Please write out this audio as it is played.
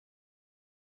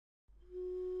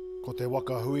Ko te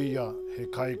wakahuia he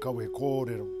kai kawe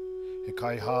kōrero, he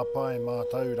kai hāpai mā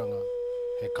tauranga,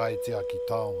 he kaitiaki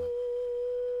taonga.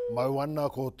 Mau ana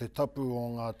ko te tapu o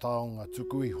ngā taonga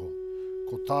tuku iho,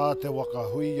 ko tā te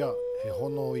wakahuia he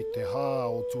hono i te hā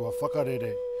o tua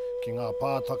whakarere ki ngā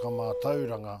pātaka mā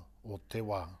tauranga o te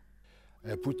wā.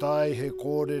 E putai he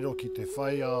kōrero ki te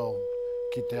whai ao,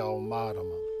 ki te ao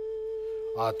mārama.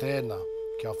 A tēnā,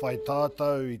 kia whai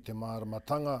tātou i te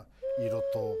māramatanga i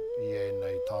roto i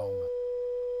ēnei taonga.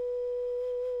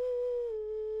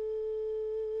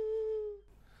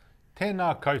 Tēnā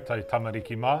koutou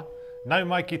tamariki mā, nau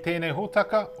mai ki tēnei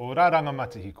hōtaka o Raranga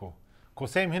Matihiko. Ko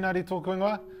Sam Hinari tōku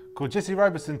ingoa, ko Jesse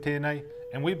Robertson tēnei,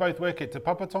 and we both work at Te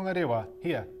Papa Tonga Rewa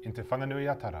here in Te Whanganui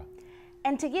Atara.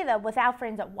 And together with our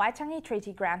friends at Waitangi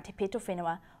Treaty Ground Te Peto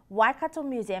Whenua, Waikato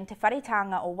Museum Te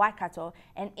Wharetanga o Waikato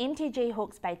and MTG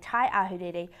Hawke's Bay Tai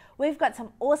Ahuriri, we've got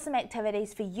some awesome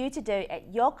activities for you to do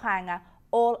at your kāinga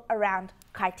all around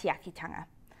kaitiakitanga.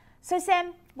 So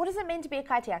Sam, what does it mean to be a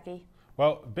kaitiaki?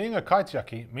 Well, being a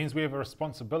kaitiaki means we have a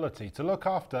responsibility to look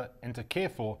after and to care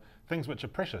for things which are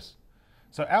precious.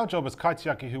 So our job as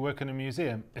kaitiaki who work in a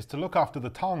museum is to look after the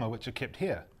taonga which are kept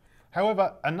here.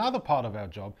 However, another part of our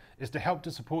job is to help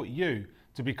to support you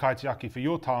to be kaitiaki for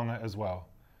your taonga as well.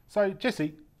 So,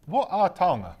 Jessie, what are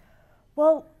taonga?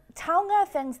 Well, taonga are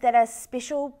things that are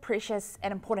special, precious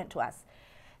and important to us.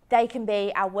 They can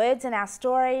be our words and our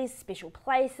stories, special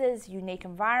places, unique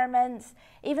environments,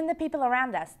 even the people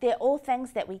around us. They're all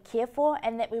things that we care for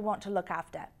and that we want to look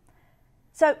after.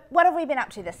 So, what have we been up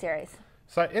to this series?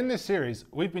 So in this series,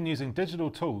 we've been using digital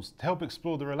tools to help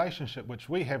explore the relationship which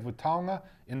we have with taonga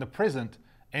in the present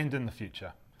and in the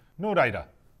future. Nō reira,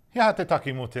 hea te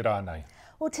taki mō te rānei.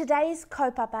 Well, today's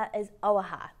kaupapa is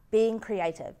Auaha, being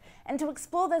creative. And to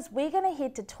explore this, we're going to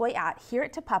head to Toi Art here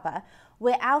at Te Papa,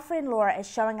 where our friend Laura is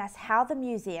showing us how the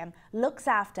museum looks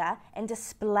after and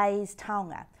displays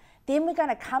taonga. Then we're going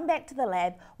to come back to the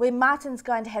lab where Martin's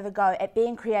going to have a go at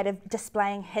being creative,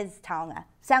 displaying his taonga.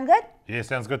 Sound good? Yeah,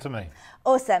 sounds good to me.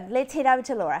 Awesome. Let's head over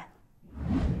to Laura.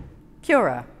 Kia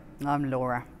ora, I'm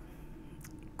Laura.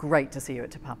 Great to see you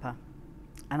at Te Papa.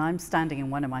 And I'm standing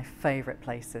in one of my favourite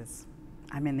places.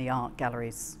 I'm in the art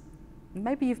galleries.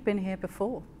 Maybe you've been here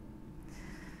before.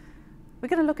 We're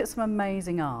going to look at some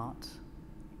amazing art.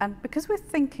 And because we're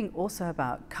thinking also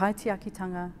about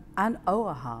kaitiakitanga and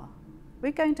Auaha,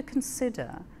 we're going to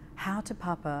consider how Te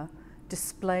Papa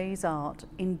displays art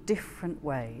in different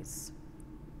ways.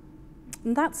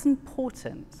 And that's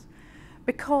important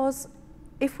because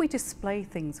if we display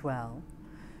things well,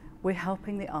 we're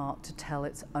helping the art to tell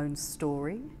its own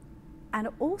story, and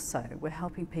also we're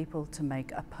helping people to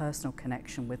make a personal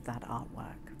connection with that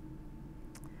artwork.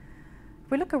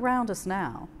 If we look around us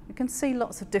now, we can see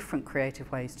lots of different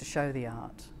creative ways to show the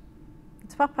art.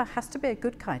 Te Papa has to be a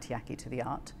good kaitiaki to the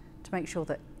art to make sure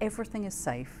that everything is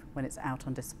safe when it's out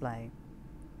on display.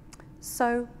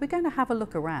 So we're going to have a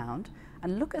look around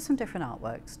and look at some different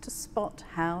artworks to spot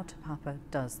how Te Papa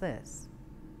does this.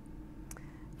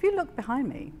 If you look behind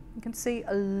me, you can see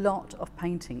a lot of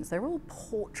paintings. They're all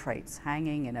portraits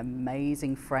hanging in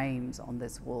amazing frames on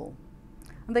this wall.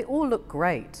 And they all look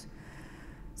great.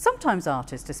 Sometimes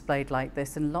art is displayed like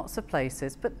this in lots of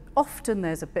places, but often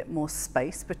there's a bit more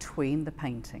space between the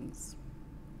paintings.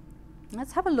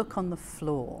 Let's have a look on the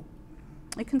floor.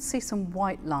 You can see some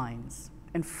white lines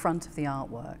in front of the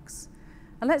artworks.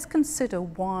 And let's consider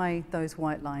why those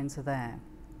white lines are there.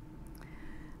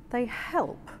 They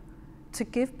help to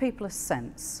give people a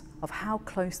sense of how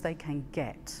close they can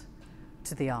get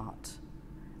to the art.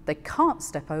 They can't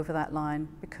step over that line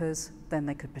because then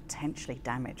they could potentially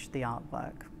damage the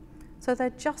artwork. So they're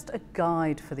just a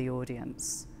guide for the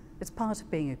audience. It's part of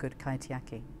being a good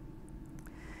kaitiaki.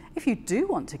 If you do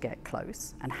want to get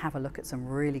close and have a look at some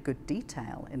really good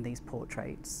detail in these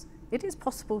portraits, it is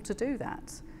possible to do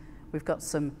that. We've got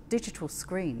some digital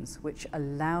screens which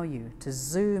allow you to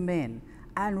zoom in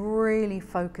and really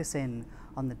focus in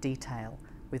on the detail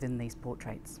within these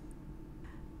portraits.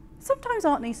 Sometimes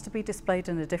art needs to be displayed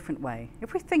in a different way.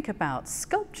 If we think about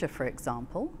sculpture, for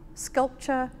example,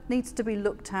 sculpture needs to be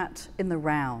looked at in the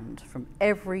round from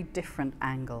every different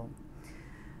angle.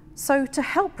 So to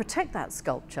help protect that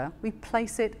sculpture, we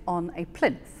place it on a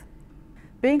plinth.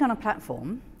 Being on a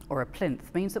platform or a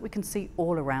plinth means that we can see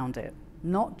all around it,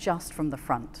 not just from the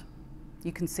front.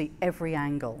 You can see every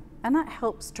angle, and that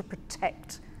helps to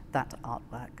protect that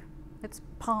artwork. It's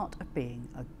part of being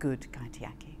a good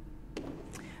kaitiaki.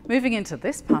 Moving into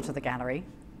this part of the gallery,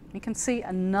 you can see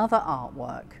another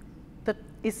artwork that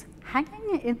is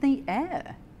hanging in the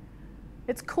air.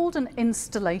 It's called an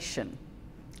installation,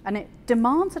 and it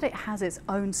demands that it has its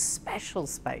own special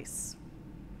space.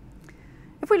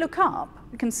 If we look up,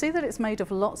 we can see that it's made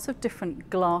of lots of different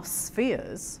glass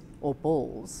spheres, or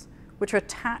balls, which are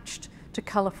attached to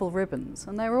colourful ribbons,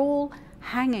 and they're all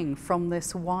hanging from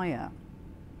this wire.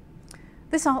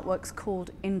 This artwork's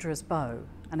called Indra's Bow,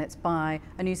 and it's by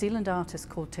a New Zealand artist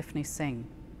called Tiffany Singh.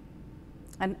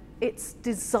 And it's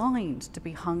designed to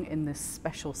be hung in this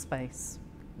special space.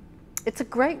 It's a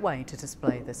great way to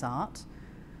display this art,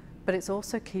 but it's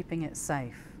also keeping it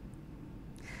safe.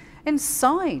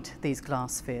 Inside these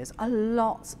glass spheres are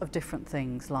lots of different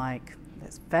things, like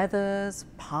there's feathers,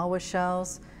 pawa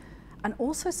shells, and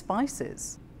also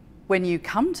spices. When you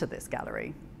come to this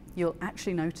gallery, you'll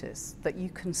actually notice that you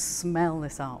can smell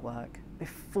this artwork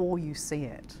before you see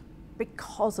it,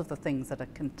 because of the things that are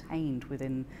contained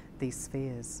within these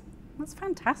spheres. That's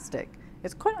fantastic.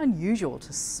 It's quite unusual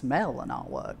to smell an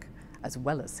artwork as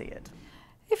well as see it.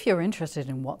 If you're interested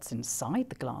in what's inside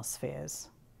the glass spheres,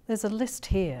 there's a list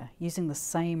here using the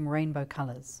same rainbow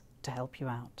colours to help you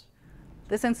out.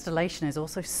 This installation is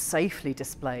also safely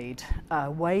displayed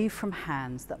away from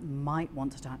hands that might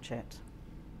want to touch it.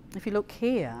 If you look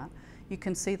here, you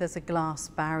can see there's a glass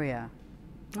barrier,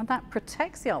 and that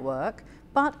protects the artwork,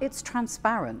 but it's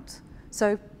transparent,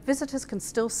 so visitors can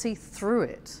still see through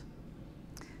it.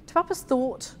 Te Papa's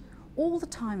thought all the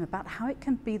time about how it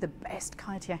can be the best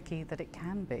kaitiaki that it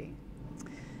can be.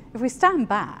 If we stand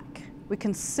back, we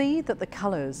can see that the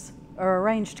colours are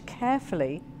arranged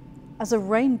carefully as a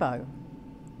rainbow.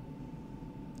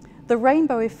 The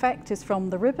rainbow effect is from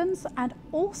the ribbons and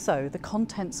also the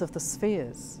contents of the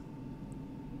spheres.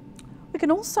 We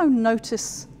can also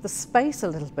notice the space a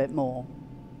little bit more.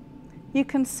 You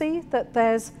can see that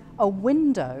there's a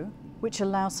window which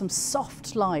allows some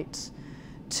soft light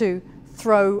to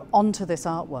throw onto this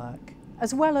artwork,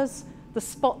 as well as the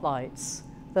spotlights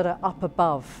that are up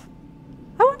above.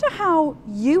 I wonder how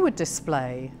you would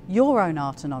display your own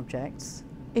art and objects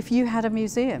if you had a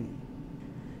museum.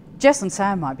 Jess and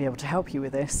Sam might be able to help you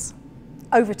with this.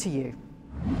 Over to you.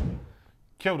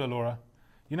 Kia ora, Laura.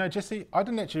 You know, Jessie, I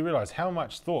didn't actually realise how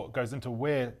much thought goes into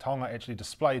where taonga actually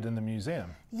displayed in the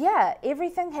museum. Yeah,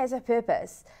 everything has a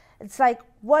purpose. It's like,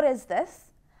 what is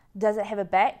this? Does it have a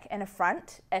back and a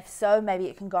front? If so, maybe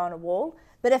it can go on a wall.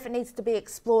 But if it needs to be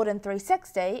explored in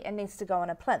 360, it needs to go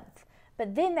on a plinth.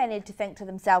 But then they need to think to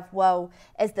themselves, well,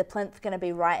 is the plinth going to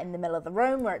be right in the middle of the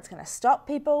room where it's going to stop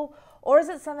people? Or is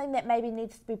it something that maybe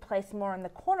needs to be placed more in the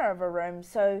corner of a room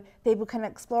so people can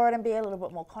explore it and be a little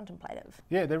bit more contemplative?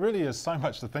 Yeah, there really is so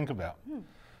much to think about.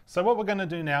 So what we're going to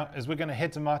do now is we're going to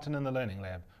head to Martin in the Learning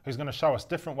Lab, who's going to show us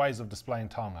different ways of displaying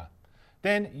taonga.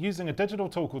 Then, using a digital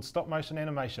tool called stop motion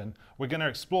animation, we're going to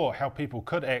explore how people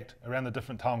could act around the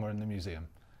different taonga in the museum.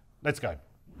 Let's go.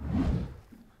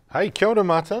 Hey, kia ora,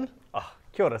 Martin. Oh,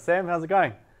 kia ora, Sam. How's it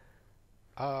going?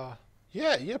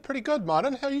 Yeah, pretty good,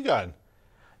 Martin. How are you going?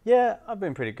 Yeah, I've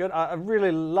been pretty good. I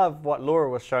really love what Laura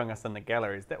was showing us in the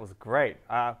galleries. That was great.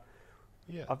 Yeah.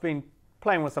 I've been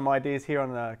playing with some ideas here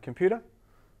on the computer.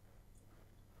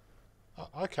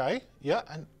 Okay, yeah,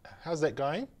 and how's that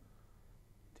going?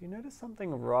 Do you notice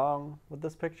something wrong with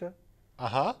this picture?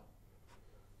 Uh-huh.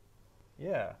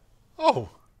 Yeah. Oh,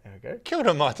 There we go. kia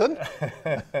ora, Martin.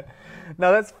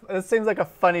 Now it seems like a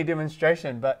funny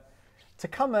demonstration, but to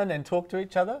come in and talk to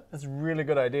each other is a really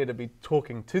good idea to be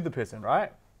talking to the person,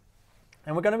 right?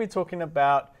 And we're going to be talking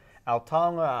about our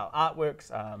taonga, our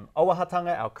artworks,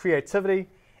 auahatanga, our creativity,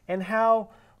 and how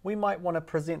we might want to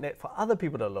present that for other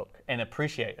people to look and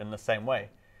appreciate in the same way.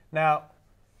 Now,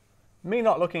 me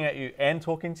not looking at you and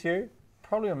talking to you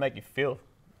probably will make you feel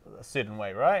a certain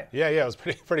way, right? Yeah, it was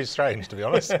pretty strange, to be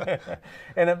honest.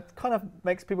 And it kind of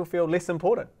makes people feel less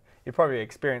important. You probably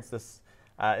experience this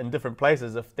in different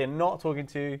places. If they're not talking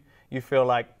to you, you feel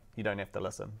like you don't have to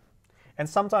listen. And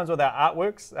sometimes with our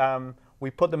artworks, we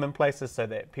put them in places so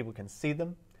that people can see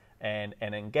them and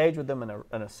engage with them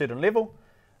in a certain level.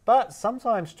 But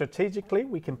sometimes strategically,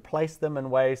 we can place them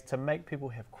in ways to make people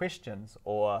have questions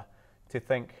or to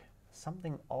think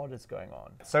something odd is going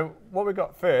on. So what we've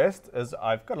got first is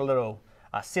I've got a little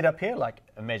setup here, like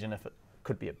imagine if it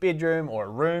could be a bedroom or a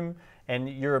room, and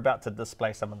you're about to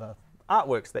display some of the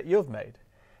artworks that you've made.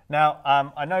 Now,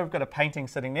 I know we've got a painting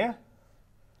sitting there.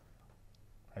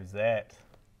 How's that?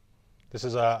 This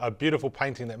is a beautiful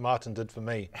painting that Martin did for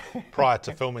me prior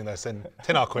to filming this, and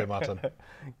tēnā koe, Martin.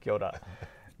 Kia ora.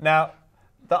 Now,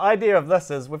 the idea of this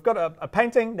is we've got a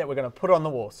painting that we're going to put on the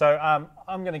wall. So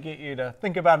I'm going to get you to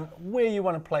think about where you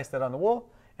want to place that on the wall,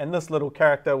 and this little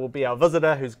character will be our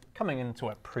visitor who's coming in to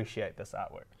appreciate this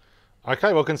artwork.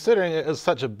 Okay, well, considering it is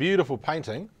such a beautiful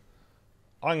painting,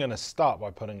 I'm going to start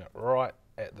by putting it right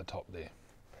at the top there.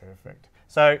 Perfect.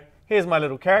 So here's my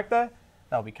little character.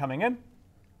 They'll be coming in.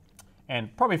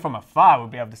 And probably from afar we'll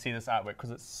be able to see this artwork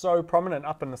because it's so prominent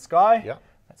up in the sky. Yeah.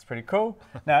 That's pretty cool.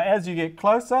 Now as you get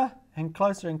closer and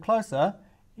closer and closer,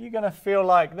 you're going to feel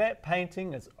like that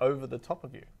painting is over the top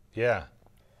of you. Yeah.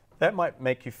 That might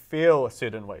make you feel a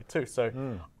certain way too.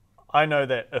 So I know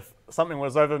that if something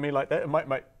was over me like that, it might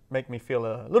make me feel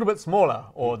a little bit smaller,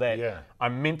 or that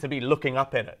I'm meant to be looking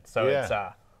up at it. So it's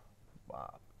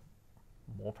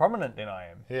more prominent than I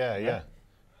am. Yeah.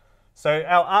 So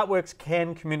our artworks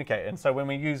can communicate. And so when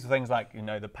we use things like,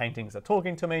 the paintings are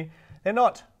talking to me, they're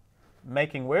not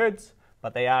making words,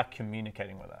 but they are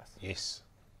communicating with us. Yes.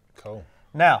 Cool.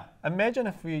 Now, imagine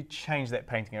if we change that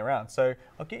painting around. So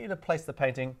I'll get you to place the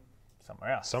painting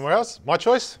somewhere else. Somewhere else? My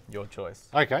choice? Your choice.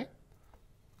 Okay.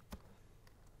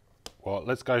 Well,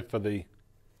 let's go for the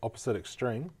opposite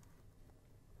extreme.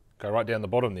 Go right down the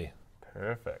bottom there.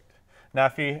 Perfect. Now,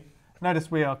 if you notice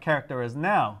where our character is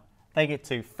now, they get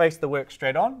to face the work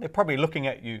straight on. They're probably looking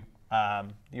at you,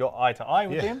 your eye to eye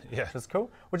with them, which is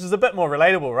cool. Which is a bit more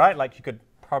relatable, right? Like you could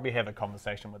probably have a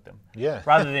conversation with them. Yeah.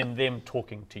 Rather than them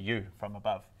talking to you from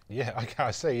above. Yeah, okay,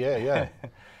 I see, yeah.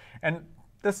 And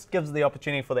this gives the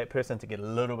opportunity for that person to get a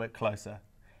little bit closer.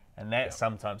 And that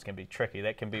sometimes can be tricky.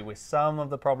 That can be where some of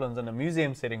the problems in a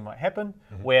museum setting might happen,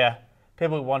 where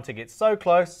people want to get so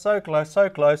close, so close, so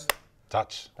close,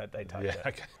 Touch. that they touch Yeah, it.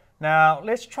 okay. Now,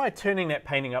 let's try turning that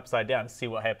painting upside down to see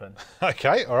what happens.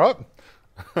 Okay, all right.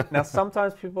 Now,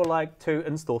 sometimes people like to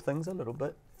install things a little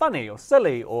bit funny or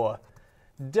silly or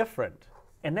different.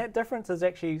 And that difference is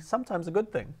actually sometimes a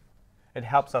good thing. It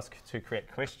helps us to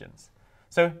create questions.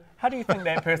 So how do you think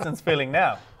that person's feeling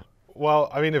now? Well,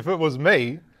 I mean, if it was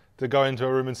me to go into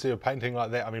a room and see a painting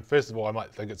like that, I mean, first of all, I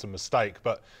might think it's a mistake,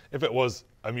 but if it was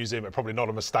a museum, it's probably not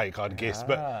a mistake, I'd guess,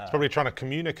 but it's probably trying to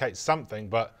communicate something.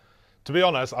 But to be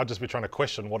honest, I'd just be trying to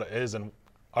question what it is, and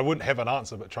I wouldn't have an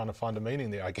answer, but trying to find a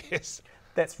meaning there, I guess.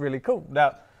 That's really cool.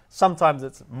 Now, sometimes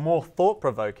it's more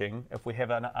thought-provoking if we have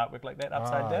an artwork like that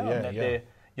upside down.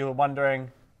 You're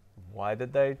wondering, why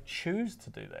did they choose to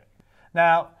do that?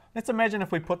 Now, let's imagine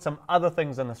if we put some other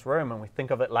things in this room and we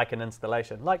think of it like an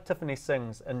installation, like Tiffany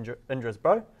Singh's Indra's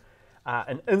Bow.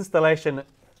 An installation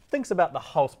thinks about the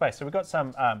whole space. So we've got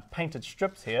some painted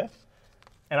strips here,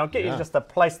 and I'll get you just to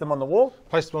place them on the wall.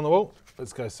 Place them on the wall.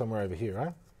 Let's go somewhere over here,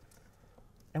 eh?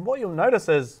 And what you'll notice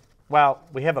is, well,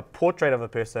 we have a portrait of a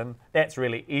person. That's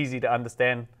really easy to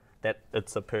understand that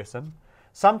it's a person.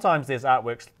 Sometimes there's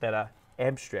artworks that are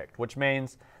abstract, which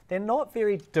means they're not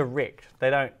very direct. They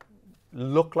don't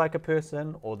look like a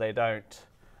person, or they don't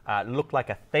look like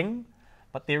a thing,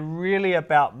 but they're really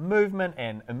about movement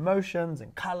and emotions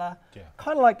and color,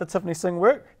 kind of like the Tiffany Singh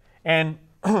work. And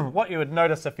what you would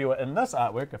notice if you were in this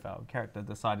artwork, if our character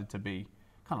decided to be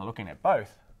kind of looking at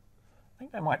both, I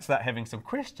think they might start having some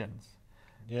questions.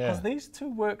 Because these two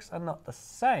works are not the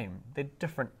same. They're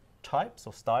different types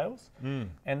or styles.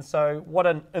 And so what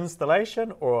an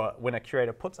installation, or when a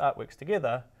curator puts artworks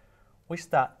together, we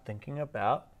start thinking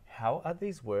about how are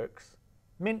these works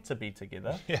meant to be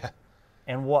together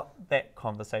and what that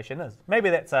conversation is. Maybe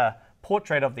that's a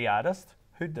portrait of the artist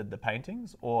who did the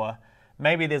paintings, or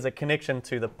maybe there's a connection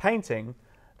to the painting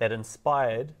that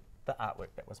inspired the artwork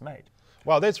that was made.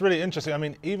 Well, that's really interesting. I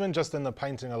mean, even just in the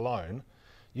painting alone,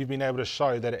 you've been able to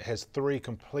show that it has three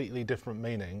completely different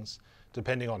meanings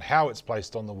depending on how it's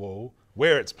placed on the wall,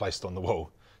 where it's placed on the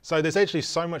wall. So there's actually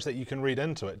so much that you can read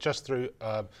into it just through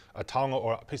a taonga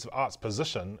or a piece of art's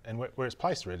position and where it's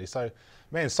placed, really. So,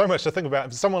 man, so much to think about.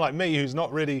 For someone like me who's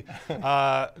not really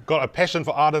got a passion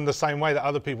for art in the same way that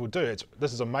other people do,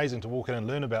 this is amazing to walk in and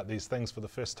learn about these things for the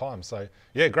first time. So,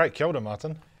 yeah, great. Kia ora,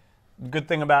 Martin. The good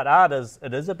thing about art is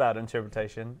it is about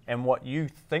interpretation, and what you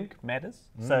think matters.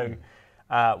 So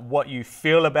what you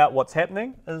feel about what's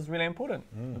happening is really important.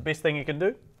 The best thing you can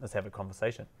do is have a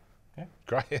conversation. Yeah?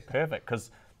 Great. Perfect, because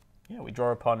we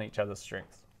draw upon each other's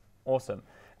strengths. Awesome.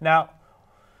 Now,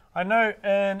 I know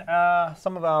in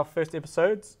some of our first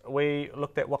episodes, we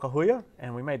looked at wakahuia,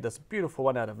 and we made this beautiful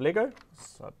one out of Lego.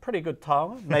 It's a pretty good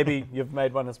taonga. Maybe you've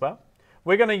made one as well.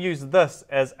 We're going to use this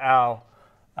as our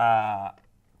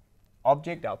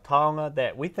object, our taonga,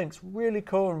 that we think's really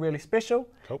cool and really special.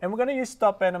 Cool. And we're going to use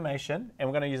stop animation, and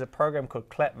we're going to use a program called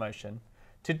clap motion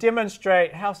to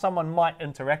demonstrate how someone might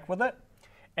interact with it,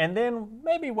 and then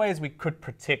maybe ways we could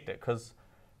protect it, because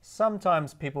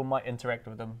sometimes people might interact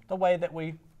with them the way that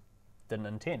we didn't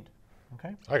intend.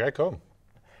 Okay? Okay, cool.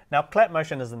 Now, clap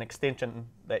motion is an extension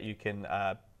that you can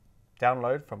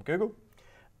download from Google,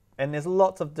 and there's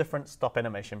lots of different stop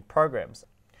animation programs.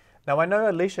 Now, I know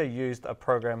Alicia used a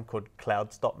program called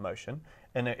Cloud Stop Motion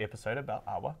in her episode about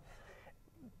Auaha.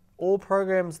 All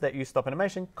programs that use stop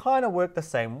animation kind of work the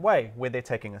same way, where they're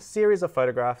taking a series of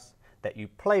photographs, that you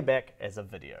play back as a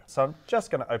video. So I'm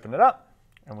just going to open it up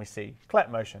and we see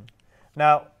clap motion.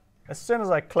 Now, as soon as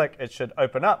I click, it should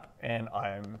open up and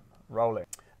I'm rolling.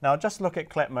 Now just look at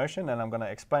clap motion and I'm going to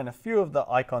explain a few of the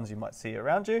icons you might see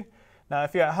around you. Now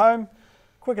if you're at home,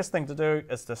 quickest thing to do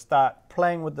is to start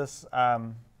playing with this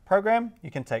program.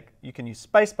 You can use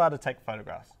spacebar to take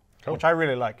photographs, which I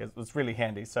really like. It's really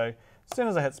handy. So as soon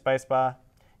as I hit spacebar,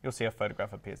 you'll see a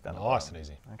photograph appears down the bottom. Nice and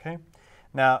easy. Okay.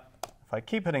 Now if I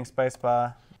keep hitting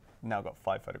spacebar, now I've got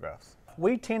 5 photographs.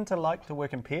 We tend to like to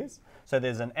work in pairs, so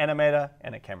there's an animator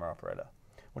and a camera operator,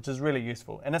 which is really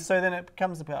useful. And so then it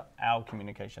becomes about our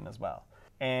communication as well.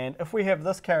 And if we have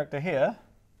this character here,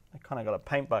 they kind of got a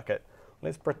paint bucket.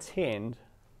 Let's pretend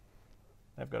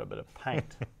they've got a bit of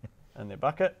paint in their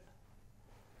bucket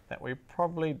that we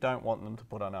probably don't want them to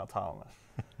put on our taonga.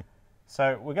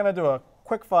 So we're going to do a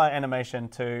quick fire animation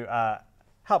to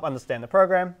help understand the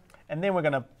program. And then we're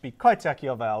going to be kaitiaki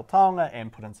of our taonga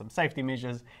and put in some safety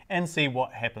measures and see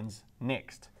what happens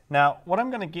next. Now, what I'm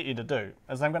going to get you to do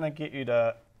is I'm going to get you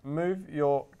to move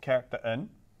your character in,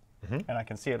 and I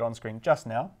can see it on screen just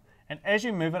now. And as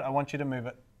you move it, I want you to move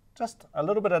it just a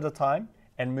little bit at a time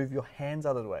and move your hands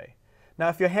out of the way. Now,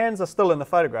 if your hands are still in the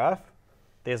photograph,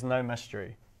 there's no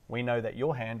mystery. We know that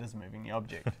your hand is moving the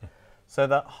object. So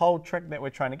the whole trick that we're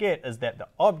trying to get is that the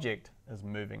object is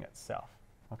moving itself.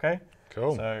 Okay?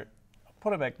 Cool. So I'll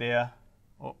put it back there.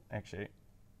 Oh, actually,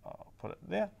 I'll put it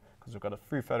there because we've got a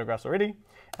few photographs already.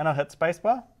 And I'll hit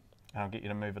spacebar and I'll get you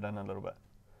to move it in a little bit.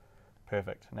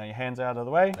 Perfect. Now your hands out of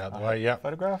the way. Out the way, yeah.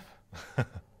 Photograph.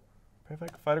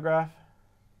 Perfect. Photograph.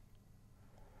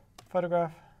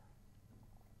 Photograph.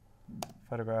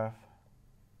 Photograph.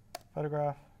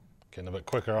 Photograph. Getting a bit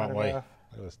quicker, aren't we? Look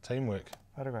at this teamwork.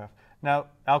 Photograph. Now,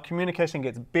 our communication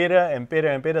gets better and better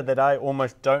and better that I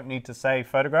almost don't need to say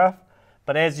photograph.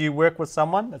 But as you work with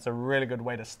someone, that's a really good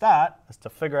way to start, is to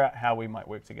figure out how we might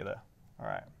work together. All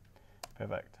right.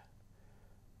 Perfect.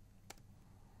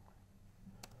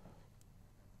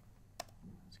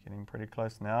 It's getting pretty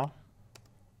close now.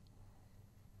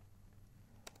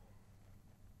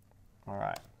 All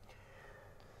right.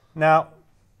 Now,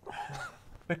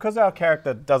 because our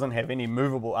character doesn't have any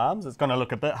movable arms, it's going to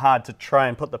look a bit hard to try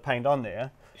and put the paint on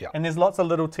there. Yep. And there's lots of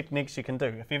little techniques you can do.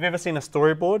 If you've ever seen a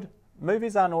storyboard,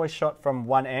 movies aren't always shot from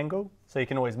one angle, so you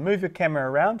can always move your camera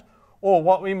around. Or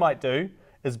what we might do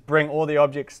is bring all the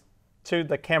objects to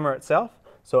the camera itself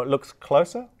so it looks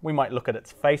closer. We might look at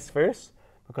its face first,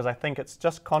 because I think it's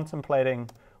just contemplating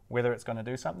whether it's going to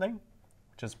do something,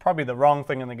 which is probably the wrong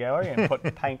thing in the gallery, and put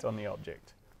paint on the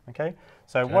object. Okay?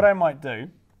 So what I might do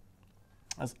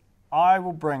is I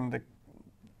will bring the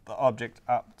object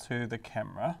up to the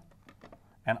camera,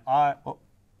 and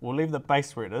we'll leave the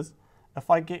base where it is. If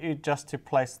I get you just to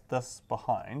place this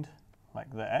behind,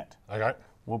 like that, Okay.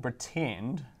 we'll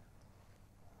pretend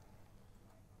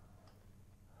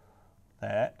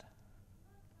that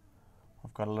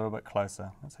we've got a little bit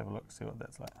closer. Let's have a look, see what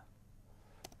that's like.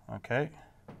 Okay.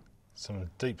 Some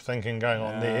deep thinking going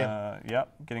on there.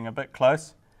 Yep, getting a bit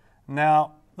close.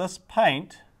 Now, this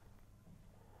paint,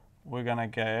 we're going to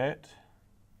get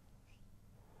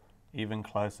even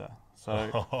closer.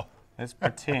 So let's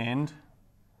pretend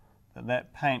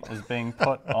that paint is being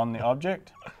put on the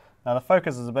object. Now the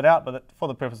focus is a bit out, but for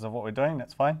the purpose of what we're doing,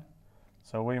 that's fine.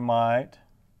 So we might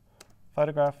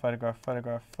photograph, photograph,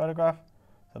 photograph, photograph.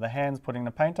 So the hand's putting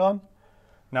the paint on.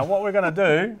 Now what we're going to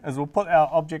do is we'll put our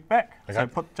object back. Okay. So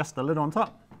put just the lid on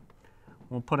top.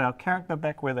 We'll put our character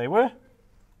back where they were.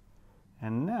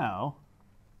 And now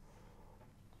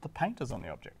the paint is on the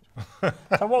object.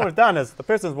 So what we've done is the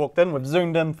person's walked in, we've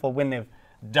zoomed in for when they've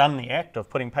done the act of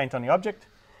putting paint on the object.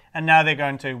 And now they're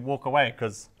going to walk away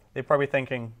because they're probably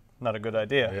thinking, not a good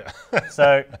idea. Yeah.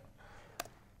 So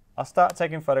I'll start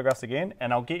taking photographs again,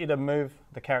 and I'll get you to move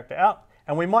the character out.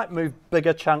 And we might move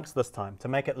bigger chunks this time to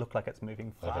make it look like it's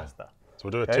moving faster. Okay. So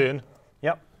we'll do a turn.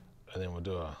 Yep. And then we'll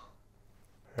do a...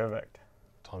 Perfect.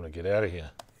 Time to get out of here.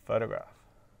 Photograph.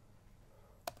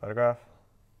 Photograph.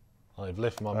 I've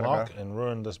left my mark and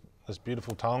ruined this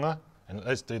beautiful taonga. And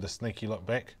let's do the sneaky look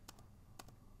back.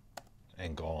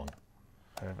 And gone.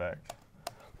 Perfect.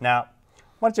 Now,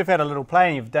 once you've had a little play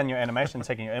and you've done your animation,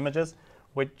 taking your images,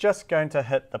 we're just going to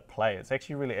hit the play. It's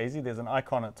actually really easy. There's an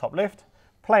icon at the top left.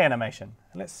 Play animation.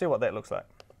 And let's see what that looks like.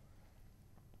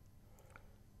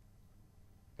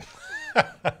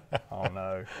 Oh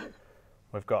no.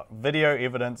 We've got video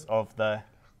evidence of the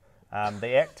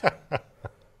act.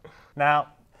 Now,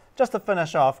 just to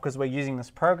finish off, because we're using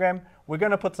this program, we're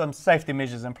going to put some safety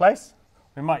measures in place.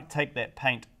 We might take that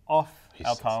paint off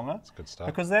our taonga, that's good stuff.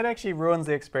 because that actually ruins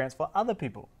the experience for other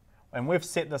people. And we've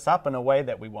set this up in a way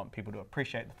that we want people to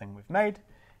appreciate the thing we've made,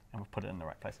 and we've put it in the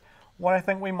right place. What I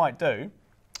think we might do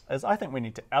is I think we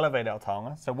need to elevate our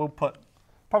taonga. So we'll put,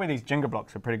 probably these Jenga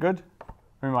blocks are pretty good.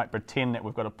 We might pretend that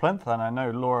we've got a plinth, and I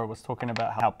know Laura was talking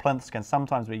about how plinths can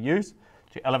sometimes be used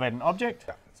to elevate an object.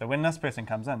 Yeah. So when this person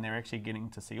comes in, they're actually getting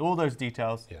to see all those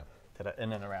details that are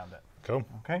in and around it. Cool.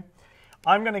 Okay.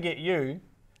 I'm going to get you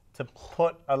to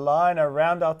put a line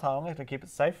around our taonga to keep it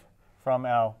safe from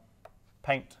our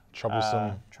paint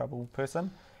trouble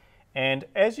person. And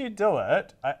as you do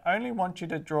it, I only want you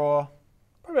to draw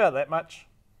probably about that much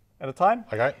at a time.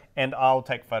 Okay. And I'll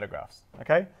take photographs.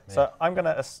 Okay. Yeah. So I'm going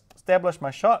to establish my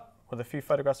shot with a few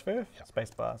photographs first. Yep.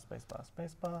 Space bar, space bar,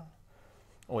 space bar.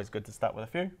 Always good to start with a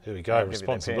few. Here we go.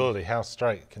 Responsibility. How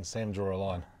straight can Sam draw a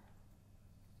line?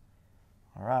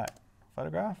 All right.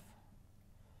 Photograph.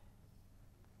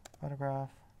 Photograph.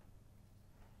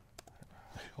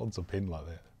 Holds a pen like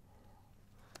that.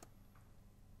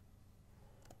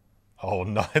 Oh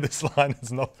no, this line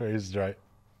is not very straight.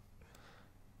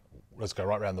 Let's go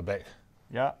right around the back.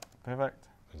 Yeah, perfect.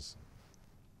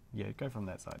 Yeah, go from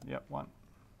that side. Yep, one.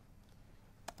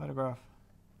 Photograph.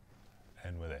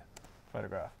 And we're there.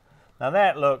 Photograph. Now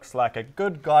that looks like a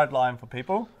good guideline for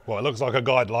people. Well, it looks like a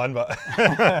guideline, but...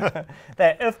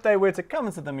 that if they were to come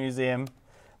into the museum,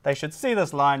 they should see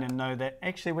this line and know that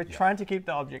actually we're trying to keep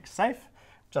the object safe,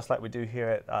 just like we do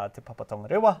here at Te Papa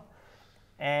Tongarewa.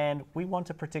 And we want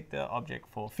to protect the object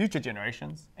for future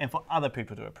generations and for other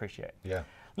people to appreciate. Yeah.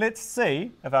 Let's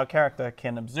see if our character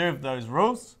can observe those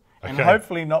rules and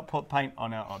hopefully not put paint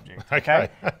on our object. Okay.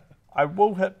 I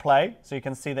will hit play so you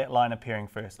can see that line appearing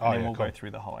first, and then we'll go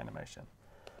through the whole animation.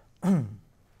 There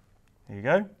you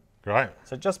go. Great.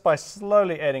 So just by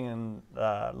slowly adding in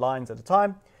lines at a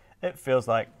time, it feels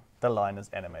like the line is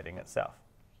animating itself.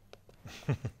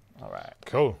 All right.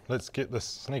 Cool. Let's get this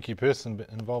sneaky person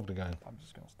involved again. I'm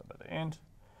just going to stop at the end.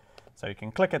 So you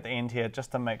can click at the end here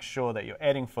just to make sure that you're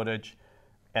adding footage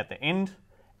at the end.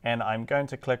 And I'm going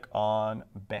to click on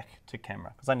back to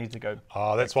camera because I need to go.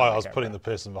 Oh, that's why I was putting the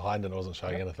person behind and I wasn't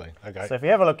showing anything. Okay. So if you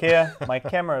have a look here, my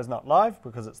camera is not live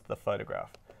because it's the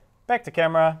photograph. Back to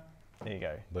camera. There you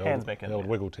go. Hands back in the old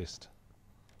wiggle test.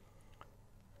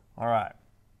 All right.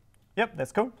 Yep,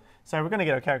 that's cool. So we're going to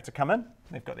get our character to come in.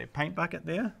 They've got their paint bucket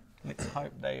there. Let's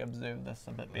hope they observe this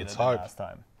a bit better than last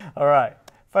time. All right.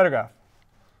 Photograph.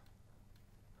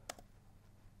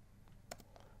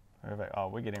 Perfect. Oh,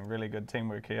 we're getting really good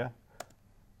teamwork here.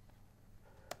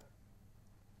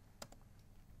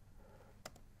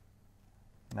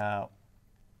 Now,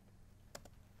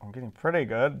 I'm getting pretty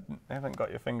good. I haven't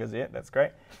got your fingers yet. That's great.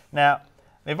 Now,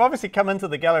 they've obviously come into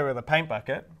the gallery with a paint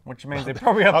bucket, which means they're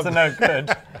probably up to no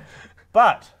good.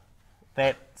 But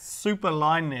that super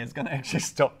line there is going to actually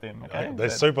stop them. Okay?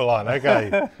 There's super line.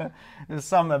 Okay. There's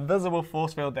some invisible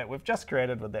force field that we've just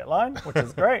created with that line, which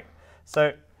is great.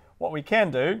 So what we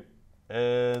can do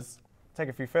is take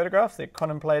a few photographs. They're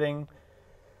contemplating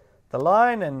the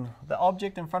line and the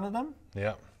object in front of them.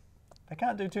 Yeah. They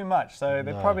can't do too much, so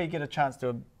they probably get a chance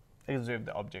to observe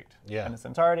the object in its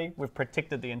entirety. We've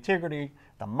protected the integrity,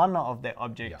 the mana of that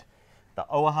object. The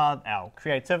auaha, our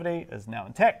creativity, is now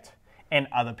intact, and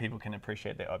other people can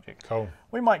appreciate that object. Cool.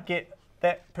 We might get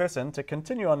that person to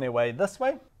continue on their way this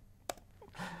way.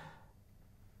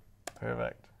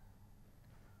 Perfect.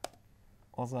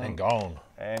 Awesome. And gone.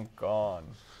 And gone.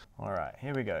 All right,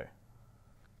 here we go.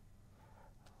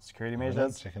 Security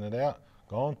measures. Checking it out.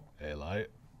 Gone. Hello.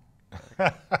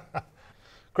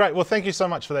 Great, well thank you so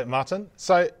much for that, Martin.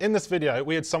 So in this video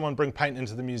we had someone bring paint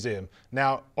into the museum.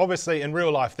 Now obviously in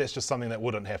real life that's just something that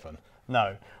wouldn't happen.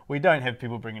 No, we don't have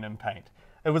people bringing in paint.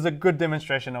 It was a good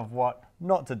demonstration of what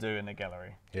not to do in a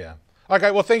gallery. Yeah.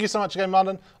 Okay, well thank you so much again,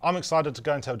 Martin. I'm excited to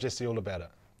go and tell Jesse all about it.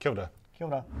 Kia ora. Kia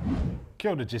ora.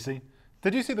 Kia ora, Jesse.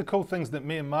 Did you see the cool things that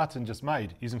me and Martin just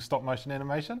made using stop motion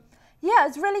animation? Yeah,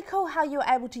 it's really cool how you were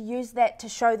able to use that to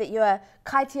show that you're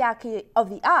kaitiaki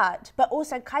of the art, but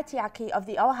also kaitiaki of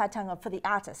the auahatanga for the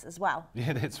artist as well.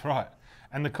 Yeah, that's right.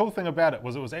 And the cool thing about it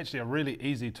was actually a really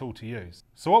easy tool to use.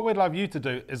 So what we'd love you to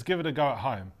do is give it a go at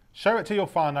home. Show it to your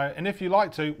whānau, and if you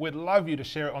like to, we'd love you to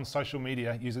share it on social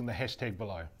media using the hashtag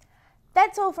below.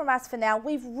 That's all from us for now.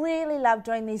 We've really loved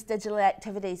doing these digital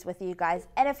activities with you guys.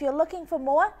 And if you're looking for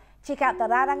more, check out the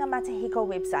Raranga Matihiko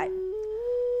website.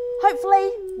 Hopefully,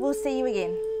 we'll see you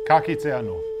again. Ka kite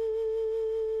anō.